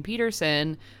Adrian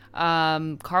Peterson,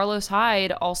 Carlos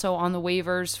Hyde also on the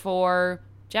waivers for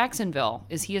Jacksonville.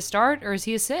 Is he a start or is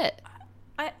he a sit?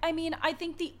 I mean, I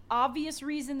think the obvious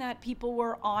reason that people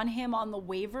were on him on the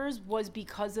waivers was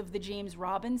because of the James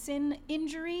Robinson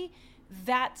injury.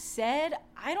 That said,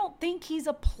 I don't think he's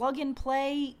a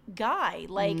plug-and-play guy.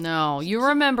 Like, no, you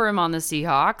remember him on the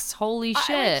Seahawks. Holy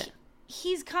shit.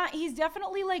 He's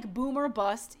definitely like boom or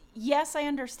bust. Yes, I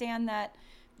understand that,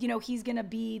 he's going to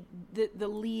be the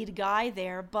lead guy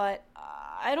there, but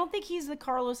I don't think he's the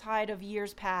Carlos Hyde of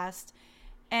years past.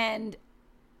 And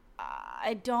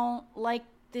I don't like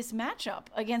this matchup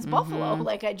against Buffalo,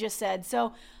 like I just said.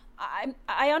 So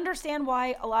I understand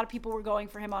why a lot of people were going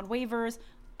for him on waivers.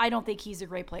 I don't think he's a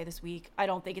great play this week. I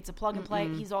don't think it's a plug and play.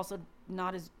 He's also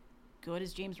not as good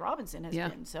as James Robinson has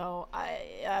been. So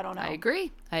I don't know. I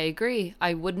agree.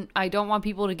 I don't want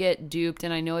people to get duped,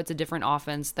 and I know it's a different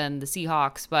offense than the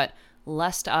Seahawks, but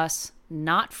lest us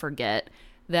not forget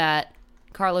that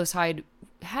Carlos Hyde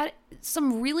had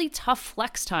some really tough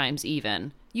flex times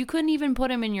even. You couldn't even put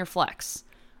him in your flex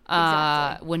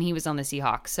when he was on the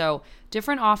Seahawks. So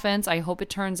different offense. I hope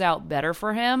it turns out better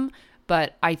for him.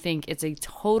 But I think it's a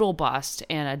total bust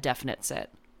and a definite sit.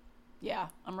 Yeah,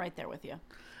 I'm right there with you.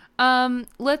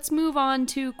 Let's move on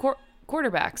to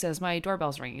quarterbacks as my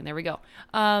doorbell's ringing. There we go.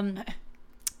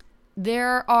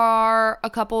 There are a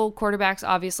couple quarterbacks,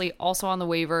 obviously, also on the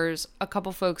waivers. A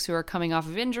couple folks who are coming off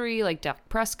of injury, like Dak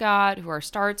Prescott, who are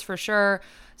starts for sure.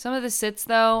 Some of the sits,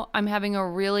 though, I'm having a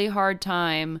really hard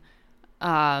time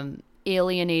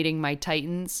alienating my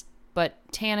Titans. But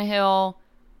Tannehill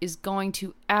is going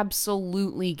to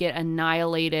absolutely get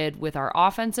annihilated with our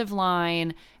offensive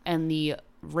line and the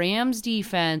Rams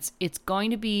defense. This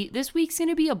week's going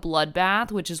to be a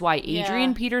bloodbath, which is why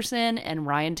Adrian Peterson and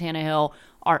Ryan Tannehill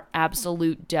are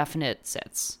absolute definite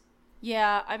sits.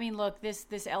 Yeah, I mean, look, this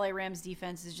LA Rams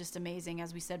defense is just amazing.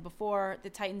 As we said before, the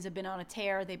Titans have been on a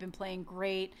tear. They've been playing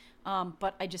great,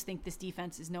 but I just think this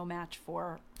defense is no match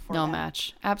for no them.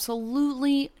 Match.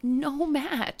 Absolutely no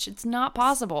match. It's not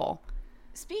possible.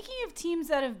 Speaking of teams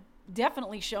that have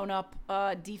definitely shown up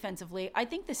defensively, I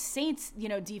think the Saints,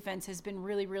 defense has been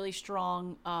really, really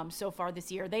strong so far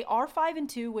this year. They are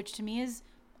 5-2, which to me is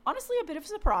honestly a bit of a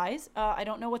surprise. I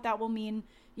don't know what that will mean,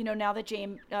 now that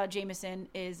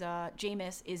Jameis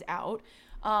is out.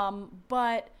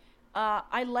 But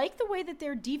I like the way that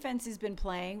their defense has been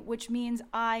playing, which means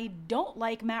I don't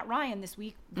like Matt Ryan this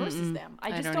week versus them.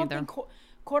 I just don't think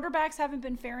quarterbacks haven't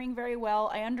been faring very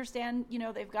well. I understand,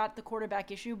 they've got the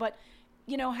quarterback issue, but,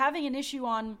 having an issue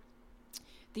on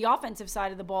the offensive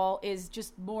side of the ball is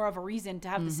just more of a reason to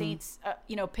have the Saints,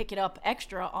 pick it up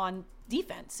extra on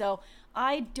defense. So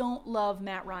I don't love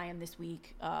Matt Ryan this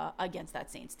week against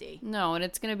that Saints D. No, and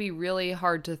it's going to be really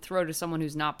hard to throw to someone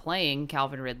who's not playing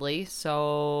Calvin Ridley.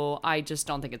 So I just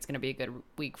don't think it's going to be a good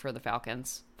week for the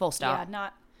Falcons. Full stop. Yeah,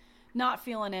 not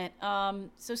feeling it.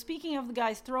 So speaking of the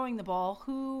guys throwing the ball,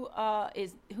 who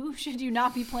should you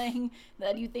not be playing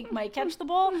that you think might catch the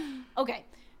ball? Okay,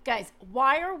 guys,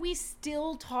 why are we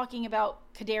still talking about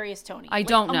Kadarius Toney? I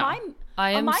don't know.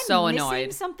 I am so annoyed. Am I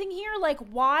missing something here? Like,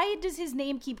 why does his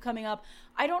name keep coming up?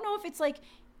 I don't know if it's like,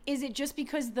 is it just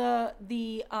because the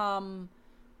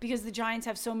Giants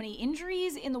have so many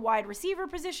injuries in the wide receiver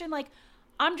position? Like,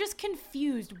 I'm just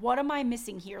confused. What am I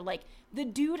missing here? Like, the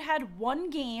dude had one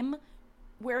game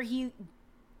where he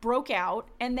broke out,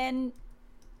 and then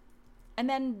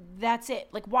that's it.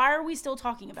 Like, why are we still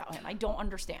talking about him? I don't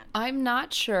understand. I'm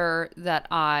not sure that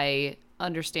I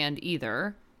understand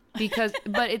either, because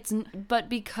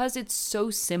because it's so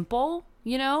simple,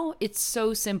 it's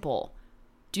so simple.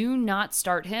 Do not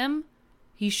start him.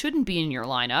 He shouldn't be in your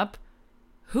lineup.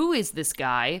 Who is this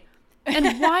guy?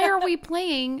 And why are we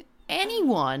playing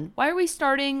anyone? Why are we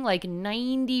starting like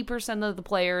 90% of the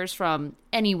players from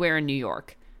anywhere in New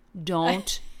York?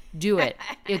 Don't do it.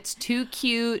 It's too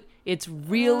cute. It's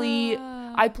really...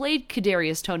 I played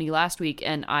Kadarius Toney last week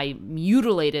and I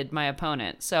mutilated my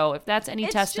opponent. So if that's any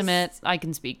testament, I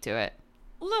can speak to it.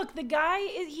 Look, the guy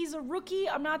he's a rookie.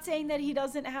 I'm not saying that he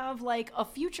doesn't have like a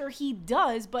future. He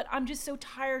does, but I'm just so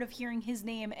tired of hearing his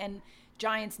name and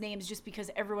Giants names just because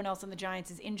everyone else on the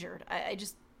Giants is injured.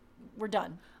 We're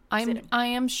done.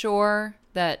 I'm sure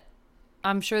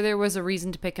there was a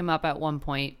reason to pick him up at one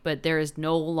point, but there is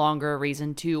no longer a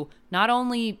reason to not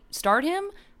only start him,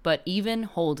 but even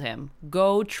hold him.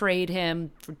 Go trade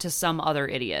him to some other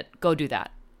idiot. Go do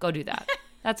that.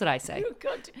 That's what I say.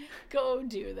 Go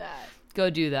do that. Go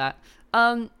do that.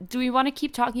 Do we want to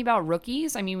keep talking about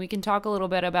rookies? I mean, we can talk a little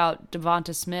bit about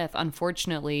Devonta Smith.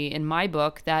 Unfortunately, in my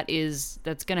book, that's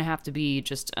going to have to be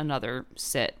just another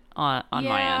sit on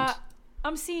my end.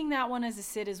 I'm seeing that one as a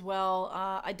sit as well.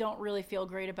 I don't really feel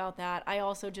great about that. I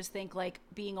also just think like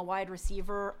being a wide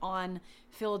receiver on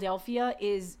Philadelphia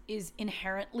is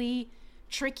inherently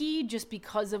tricky just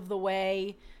because of the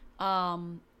way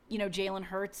Jalen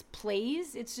Hurts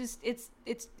plays. It's just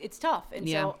it's tough, and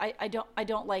so I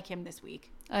don't like him this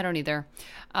week. I don't either.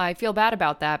 I feel bad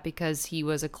about that because he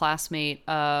was a classmate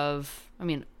of,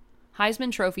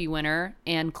 Heisman Trophy winner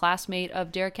and classmate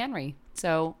of Derrick Henry.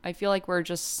 So I feel like we're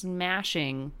just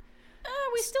smashing.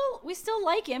 We still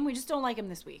like him. We just don't like him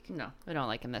this week. No, I don't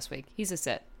like him this week. He's a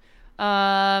sit.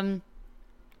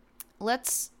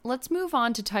 Let's move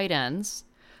on to tight ends.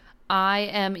 I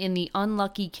am in the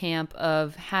unlucky camp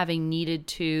of having needed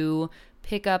to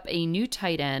pick up a new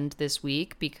tight end this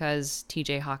week because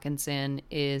TJ Hawkinson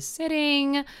is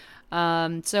sitting.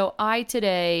 So I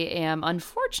today am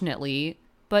unfortunately,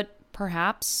 but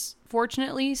perhaps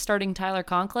fortunately, starting Tyler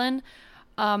Conklin.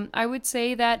 I would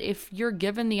say that if you're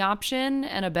given the option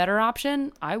and a better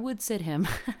option, I would sit him.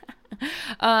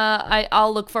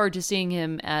 I'll look forward to seeing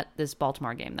him at this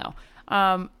Baltimore game, though.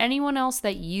 Anyone else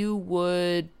that you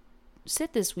would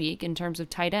sit this week in terms of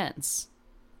tight ends?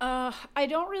 I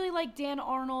don't really like Dan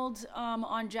Arnold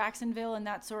on Jacksonville, and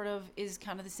that sort of is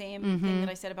kind of the same thing that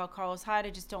I said about Carlos Hyde.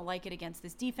 I just don't like it against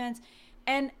this defense.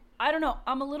 And I don't know.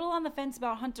 I'm a little on the fence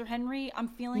about Hunter Henry. I'm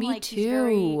feeling like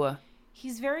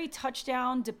he's very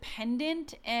touchdown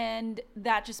dependent, and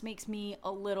that just makes me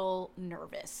a little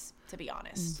nervous, to be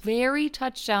honest. Very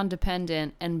touchdown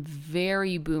dependent and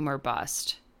very boomer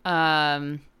bust.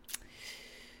 The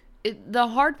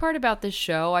hard part about this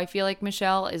show, I feel like,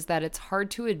 Michelle, is that it's hard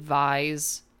to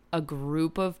advise a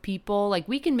group of people. Like,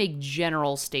 we can make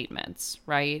general statements,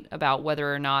 right, about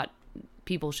whether or not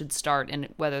people should start and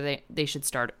whether they should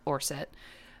start or sit.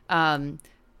 There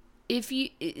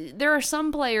are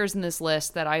some players in this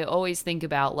list that I always think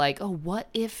about, like, oh, what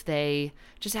if they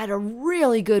just had a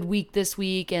really good week this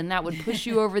week and that would push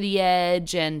you over the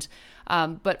edge? And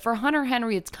but for Hunter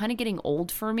Henry, it's kind of getting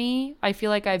old for me. I feel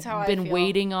like I've been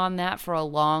waiting on that for a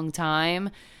long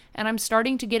time, and I'm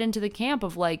starting to get into the camp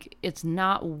of like it's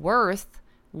not worth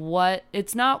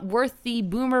the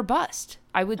boomer bust.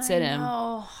 I would sit him.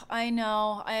 I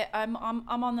know. I'm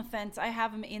on the fence. I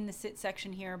have him in the sit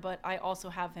section here, but I also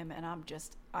have him, and I'm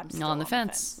still on the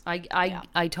fence.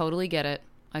 I totally get it.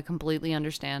 I completely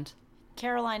understand.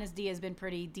 Carolina's D has been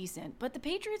pretty decent, but the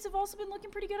Patriots have also been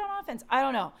looking pretty good on offense. I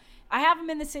don't know. I have him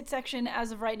in the sit section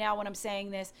as of right now when I'm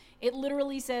saying this. It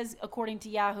literally says, according to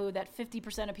Yahoo, that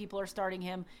 50% of people are starting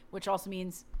him, which also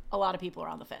means a lot of people are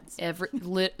on the fence.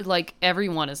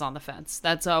 Everyone is on the fence.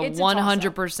 That's a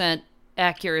 100%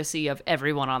 accuracy of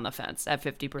everyone on the fence at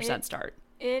 50% start.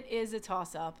 It is a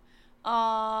toss-up.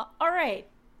 All right.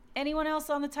 Anyone else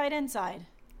on the tight end side?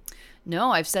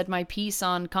 No, I've said my piece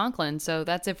on Conklin, so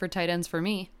that's it for tight ends for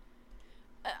me.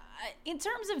 In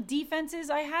terms of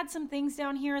defenses, I had some things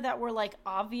down here that were like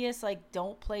obvious, like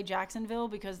don't play Jacksonville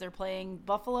because they're playing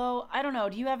Buffalo. I don't know.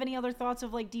 Do you have any other thoughts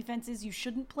of like defenses you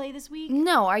shouldn't play this week?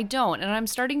 No, I don't. And I'm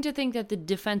starting to think that the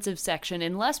defensive section,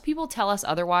 unless people tell us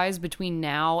otherwise between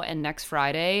now and next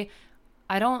Friday,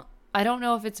 I don't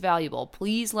know if it's valuable.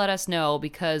 Please let us know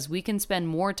because we can spend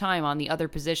more time on the other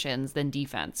positions than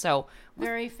defense. So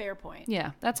very fair point.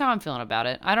 Yeah, that's how I'm feeling about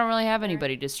it. I don't really have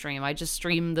anybody to stream. I just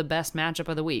stream the best matchup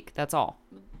of the week. That's all.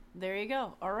 There you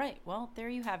go. All right. Well, there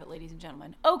you have it, ladies and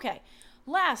gentlemen. Okay.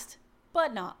 Last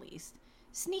but not least,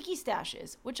 sneaky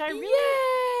stashes, which I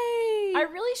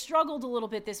really struggled a little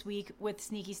bit this week with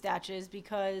sneaky stashes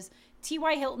because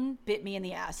T.Y. Hilton bit me in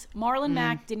the ass. Marlon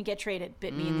Mack didn't get traded,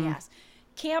 bit me in the ass.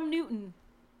 Cam Newton,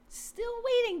 still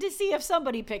waiting to see if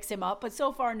somebody picks him up, but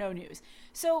so far no news.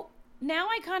 So now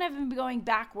I kind of am going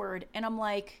backward, and I'm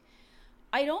like,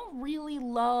 I don't really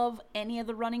love any of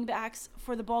the running backs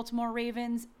for the Baltimore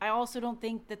Ravens. I also don't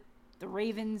think that the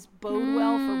Ravens bode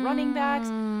well for running backs,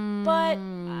 but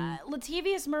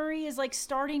Latavius Murray is like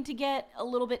starting to get a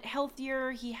little bit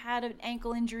healthier. He had an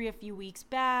ankle injury a few weeks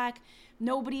back.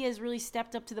 Nobody has really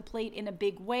stepped up to the plate in a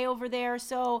big way over there,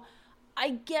 so I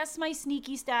guess my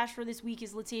sneaky stash for this week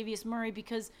is Latavius Murray,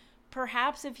 because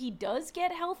perhaps if he does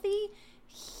get healthy,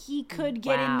 he could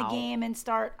get in the game and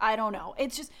start. I don't know.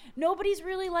 It's just nobody's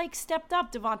really like stepped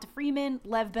up. Devonta Freeman,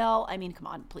 Lev Bell. I mean, come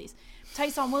on, please.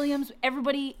 Tyson Williams,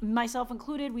 everybody, myself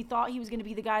included, we thought he was going to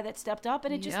be the guy that stepped up,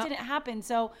 and it just didn't happen.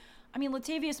 So, I mean,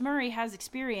 Latavius Murray has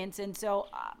experience, and so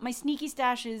my sneaky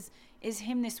stash is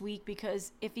him this week,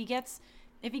 because if he gets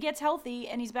healthy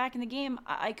and he's back in the game,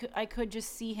 I could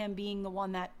just see him being the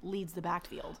one that leads the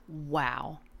backfield.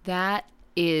 Wow. That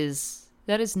is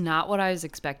not what I was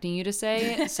expecting you to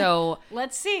say. So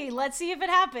let's see if it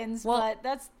happens. Well,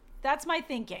 but that's my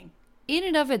thinking. In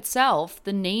and of itself,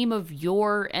 the name of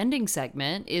your ending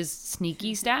segment is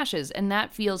Sneaky Stashes, and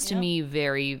that feels to me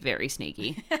very, very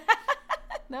sneaky.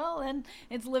 No, and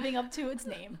it's living up to its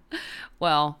name.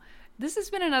 Well, this has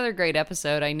been another great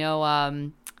episode. I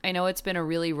know it's been a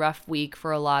really rough week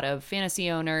for a lot of fantasy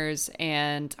owners,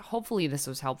 and hopefully this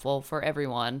was helpful for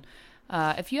everyone.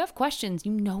 If you have questions,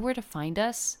 you know where to find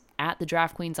us, at the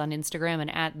Draft Queens on Instagram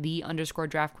and at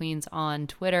 @the_Draft Queens on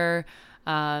Twitter.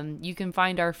 You can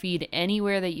find our feed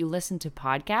anywhere that you listen to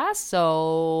podcasts.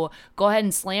 So go ahead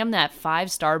and slam that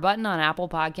 5-star button on Apple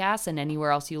Podcasts and anywhere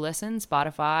else you listen,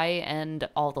 Spotify and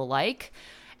all the like.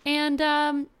 And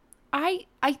I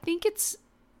think it's,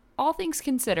 all things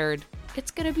considered, it's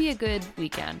going to be a good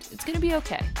weekend. It's going to be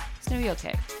okay. It's going to be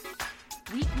okay.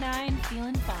 Week 9,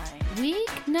 feeling fine.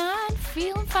 Week 9,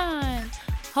 feeling fine.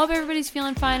 Hope everybody's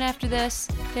feeling fine after this.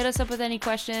 Hit us up with any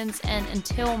questions. And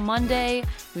until Monday,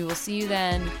 we will see you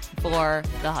then for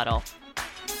The Huddle.